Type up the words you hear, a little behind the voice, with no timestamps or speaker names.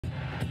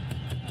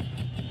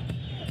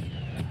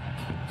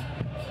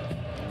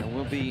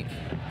will be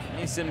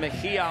Yeison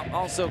Mejía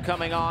also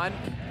coming on.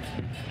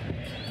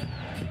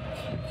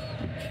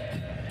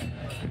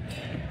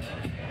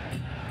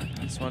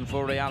 This one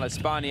for Real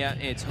España,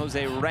 it's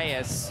Jose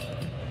Reyes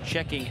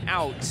checking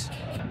out.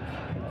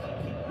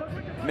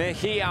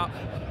 Mejía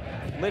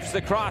lifts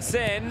the cross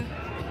in.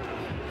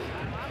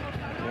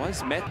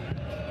 Was met.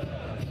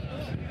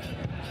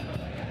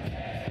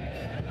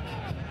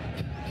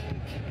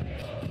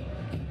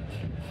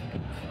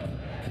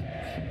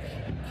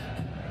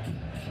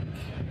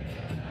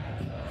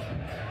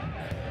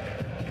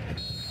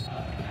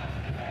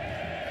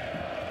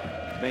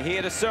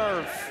 Mejía to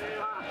serve.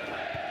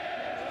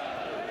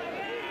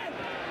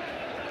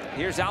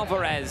 Here's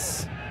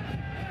Alvarez.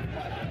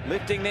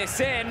 Lifting this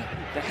in.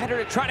 The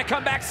header trying to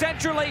come back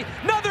centrally.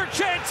 Another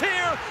chance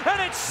here,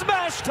 and it's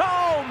smashed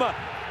home.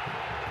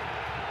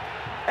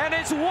 And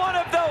it's one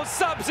of those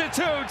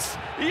substitutes.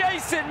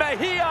 Yeison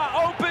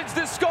Mejía opens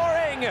the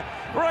scoring.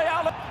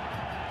 Real.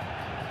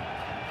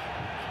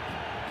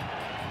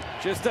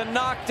 Just a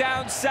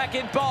knockdown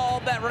second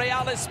ball that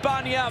Real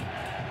España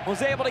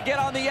was able to get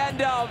on the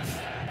end of.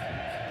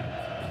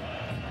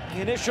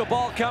 The initial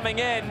ball coming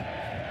in.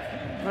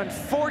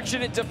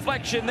 Unfortunate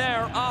deflection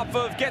there off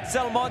of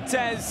Getzel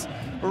Montes,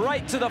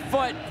 right to the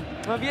foot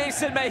of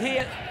Yeison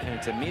Mejía. And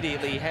it's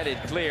immediately headed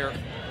clear.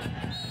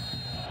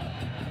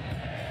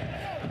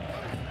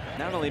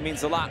 Not only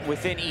means a lot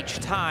within each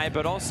tie,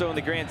 but also in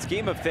the grand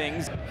scheme of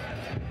things.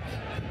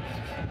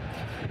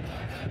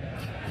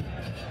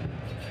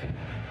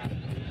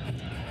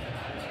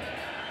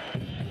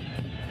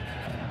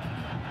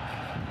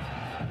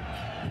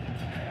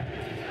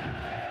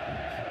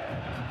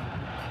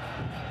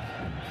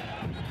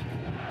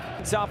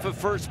 It's off of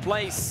first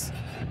place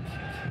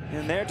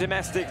in their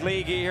domestic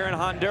league here in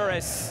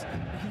Honduras.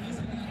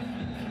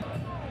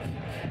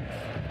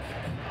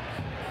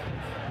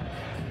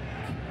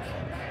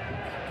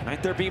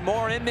 Might there be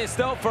more in this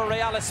though for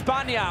Real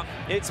España?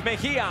 It's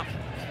Mejía,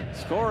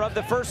 scorer of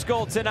the first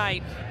goal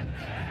tonight.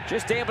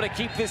 Just able to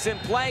keep this in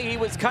play. He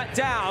was cut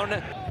down.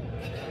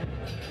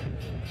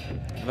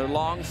 Another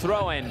long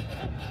throw in.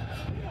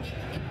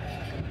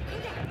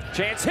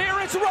 Chance here,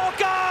 it's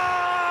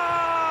Roca!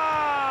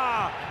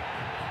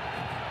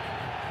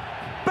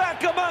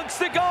 Back amongst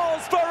the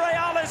goals for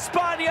Real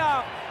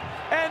España.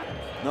 And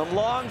the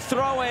long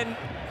throw in,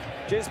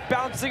 just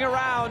bouncing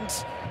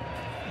around.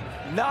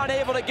 Not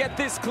able to get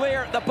this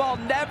clear. The ball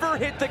never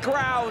hit the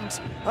ground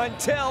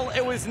until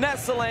it was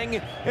nestling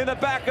in the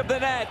back of the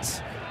net.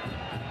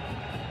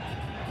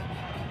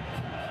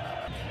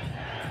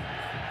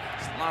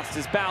 Just lost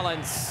his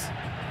balance.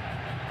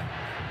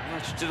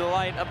 Much to the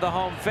delight of the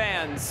home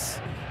fans.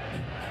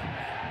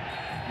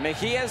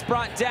 Mejia's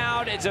brought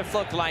down. It just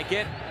looked like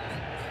it.